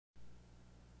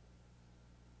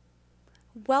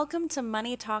Welcome to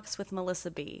Money Talks with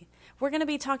Melissa B. We're going to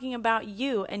be talking about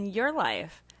you and your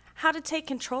life, how to take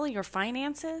control of your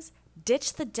finances,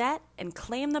 ditch the debt, and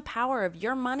claim the power of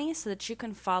your money so that you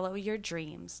can follow your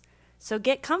dreams. So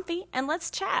get comfy and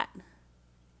let's chat.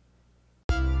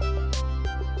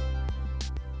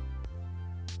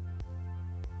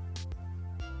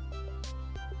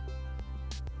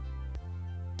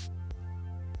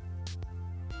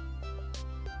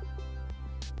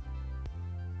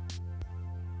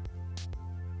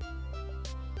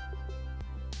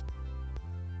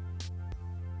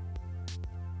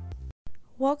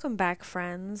 Welcome back,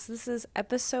 friends. This is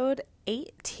episode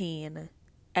 18,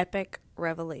 Epic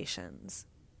Revelations.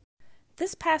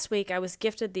 This past week, I was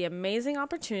gifted the amazing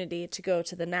opportunity to go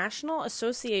to the National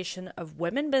Association of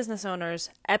Women Business Owners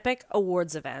Epic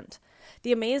Awards event.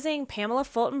 The amazing Pamela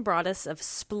Fulton Broaddus of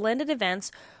Splendid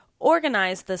Events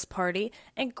organized this party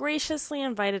and graciously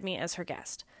invited me as her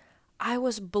guest. I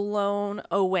was blown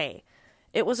away.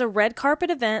 It was a red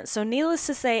carpet event, so needless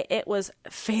to say, it was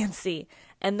fancy.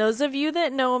 And those of you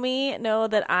that know me know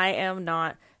that I am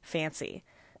not fancy.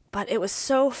 But it was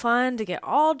so fun to get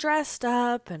all dressed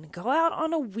up and go out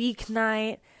on a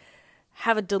weeknight,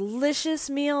 have a delicious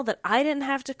meal that I didn't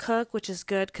have to cook, which is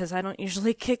good because I don't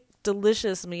usually cook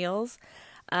delicious meals.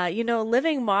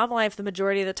 Living mom life the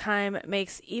majority of the time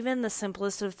makes even the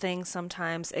simplest of things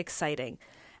sometimes exciting.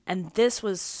 And this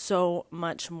was so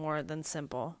much more than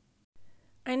simple.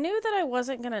 I knew that I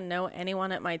wasn't going to know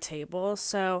anyone at my table,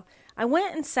 so I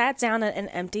went and sat down at an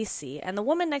empty seat, and the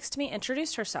woman next to me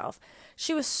introduced herself.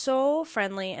 She was so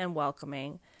friendly and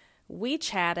welcoming. We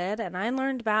chatted, and I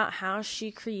learned about how she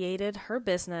created her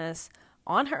business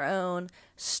on her own,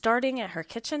 starting at her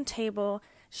kitchen table.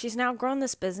 She's now grown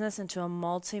this business into a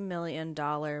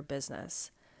multi-million-dollar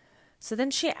business. So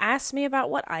then she asked me about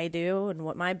what I do and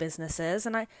what my business is,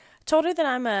 and I told her that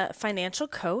I'm a financial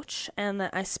coach and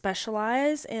that I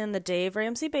specialize in the Dave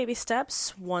Ramsey baby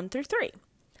steps 1 through 3,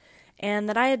 and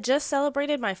that I had just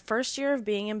celebrated my first year of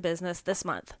being in business this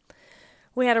month.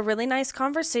 We had a really nice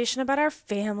conversation about our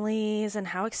families and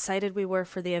how excited we were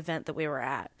for the event that we were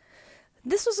at.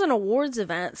 This was an awards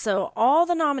event, so all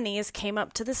the nominees came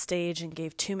up to the stage and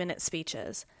gave 2-minute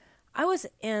speeches. I was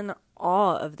in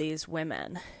awe of these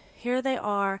women. Here they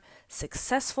are,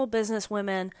 successful business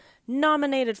women,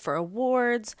 nominated for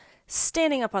awards,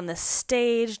 standing up on the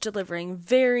stage, delivering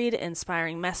varied,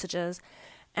 inspiring messages,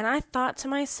 and I thought to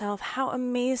myself how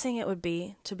amazing it would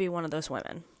be to be one of those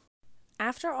women.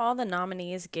 After all the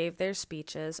nominees gave their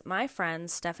speeches, my friend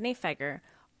Stephanie Feger,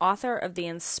 author of the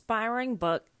inspiring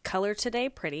book Color Today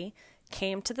Pretty,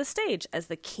 came to the stage as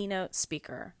the keynote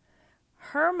speaker.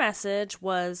 Her message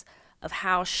was of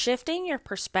how shifting your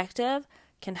perspective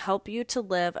can help you to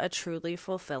live a truly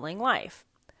fulfilling life.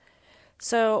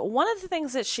 So one of the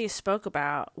things that she spoke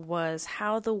about was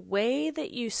how the way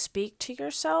that you speak to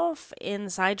yourself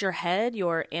inside your head,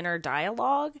 your inner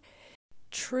dialogue,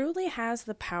 truly has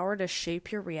the power to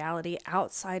shape your reality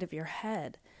outside of your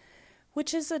head,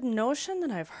 which is a notion that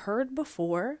I've heard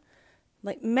before,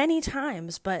 like many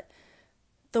times, but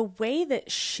the way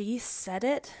that she said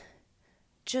it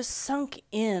just sunk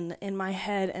in my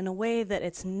head in a way that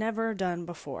it's never done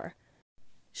before.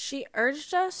 She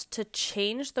urged us to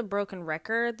change the broken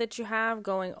record that you have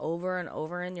going over and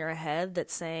over in your head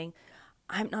that's saying,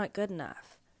 I'm not good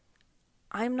enough.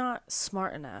 I'm not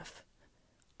smart enough.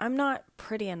 I'm not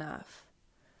pretty enough.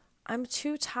 I'm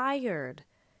too tired.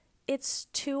 It's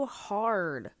too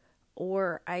hard.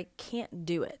 Or I can't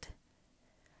do it.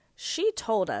 She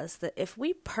told us that if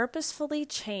we purposefully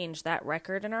change that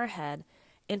record in our head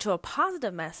into a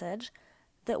positive message,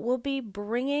 that we'll be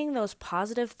bringing those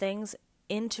positive things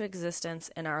into existence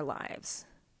in our lives.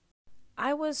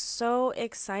 I was so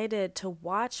excited to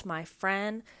watch my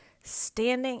friend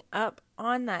standing up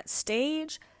on that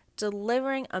stage,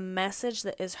 delivering a message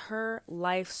that is her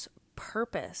life's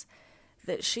purpose,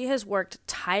 that she has worked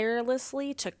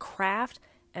tirelessly to craft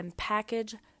and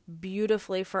package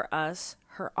beautifully for us,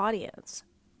 her audience.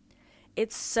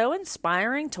 It's so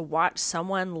inspiring to watch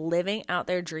someone living out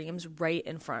their dreams right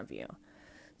in front of you.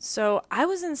 So I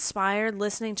was inspired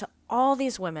listening to all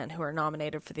these women who are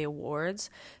nominated for the awards,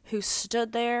 who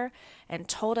stood there and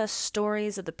told us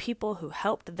stories of the people who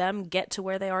helped them get to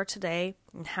where they are today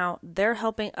and how they're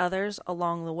helping others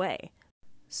along the way.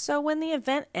 So when the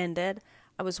event ended,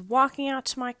 I was walking out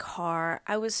to my car.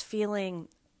 I was feeling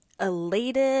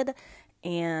elated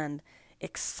and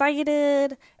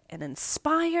excited and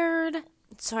inspired.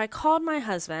 So I called my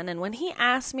husband, and when he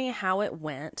asked me how it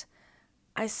went,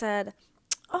 I said,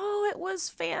 "Oh, it was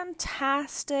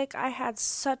fantastic. I had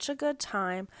such a good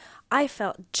time. I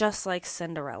felt just like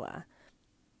Cinderella."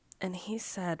 And he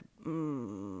said,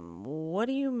 what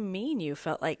do you mean you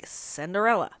felt like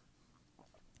Cinderella?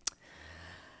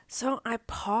 So I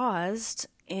paused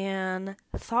and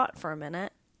thought for a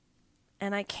minute,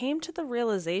 and I came to the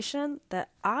realization that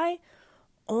I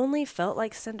only felt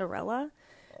like Cinderella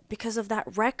because of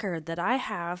that record that I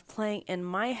have playing in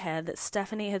my head that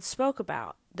Stephanie had spoke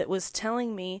about, that was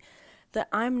telling me that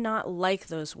I'm not like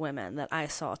those women that I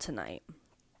saw tonight,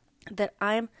 that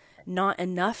I'm not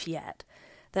enough yet,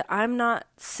 that I'm not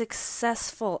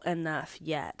successful enough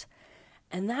yet.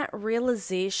 And that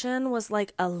realization was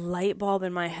like a light bulb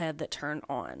in my head that turned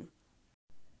on.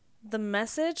 The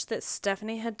message that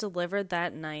Stephanie had delivered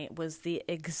that night was the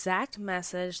exact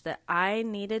message that I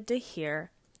needed to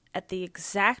hear at the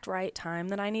exact right time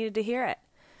that I needed to hear it.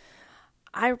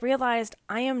 I realized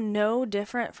I am no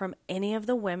different from any of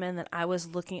the women that I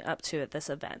was looking up to at this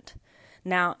event.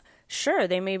 Now, sure,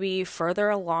 they may be further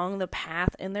along the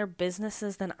path in their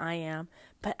businesses than I am,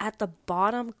 but at the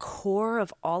bottom core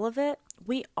of all of it,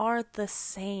 we are the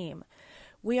same.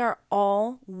 We are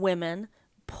all women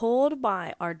pulled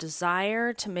by our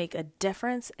desire to make a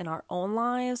difference in our own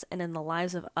lives and in the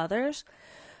lives of others,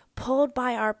 pulled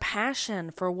by our passion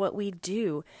for what we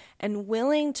do, and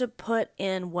willing to put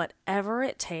in whatever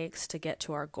it takes to get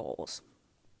to our goals.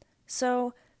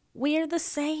 So, we are the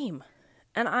same.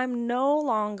 And I'm no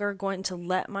longer going to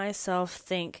let myself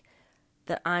think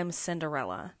that I'm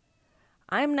Cinderella.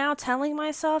 I'm now telling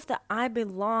myself that I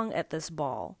belong at this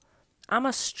ball. I'm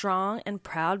a strong and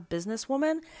proud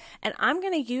businesswoman, and I'm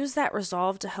going to use that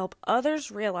resolve to help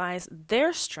others realize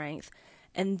their strength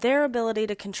and their ability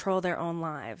to control their own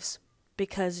lives.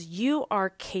 Because you are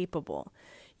capable.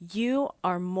 You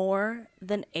are more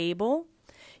than able.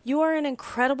 You are an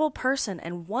incredible person,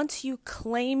 and once you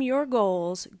claim your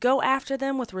goals, go after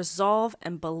them with resolve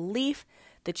and belief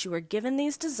that you are given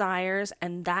these desires,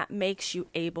 and that makes you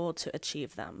able to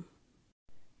achieve them.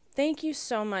 Thank you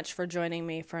so much for joining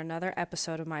me for another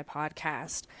episode of my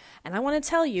podcast. And I want to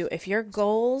tell you, if your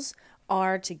goals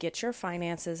are to get your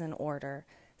finances in order,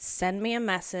 send me a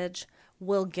message.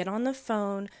 We'll get on the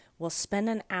phone. We'll spend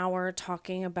an hour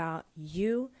talking about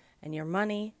you and your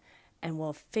money, and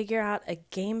we'll figure out a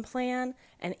game plan.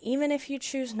 And even if you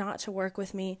choose not to work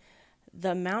with me,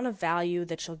 the amount of value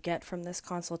that you'll get from this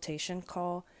consultation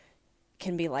call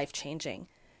can be life-changing.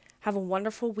 Have a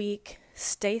wonderful week,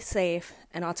 stay safe,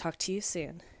 and I'll talk to you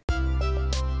soon.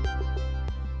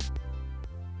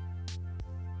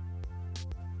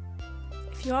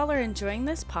 If you all are enjoying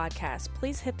this podcast,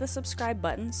 please hit the subscribe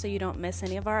button so you don't miss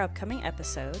any of our upcoming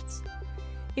episodes.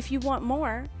 If you want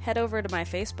more, head over to my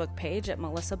Facebook page at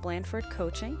Melissa Blandford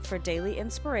Coaching for daily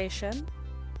inspiration.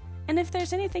 And if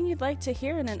there's anything you'd like to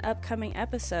hear in an upcoming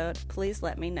episode, please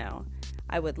let me know.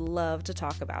 I would love to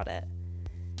talk about it.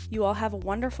 You all have a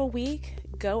wonderful week.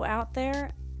 Go out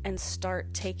there and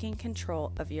start taking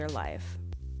control of your life.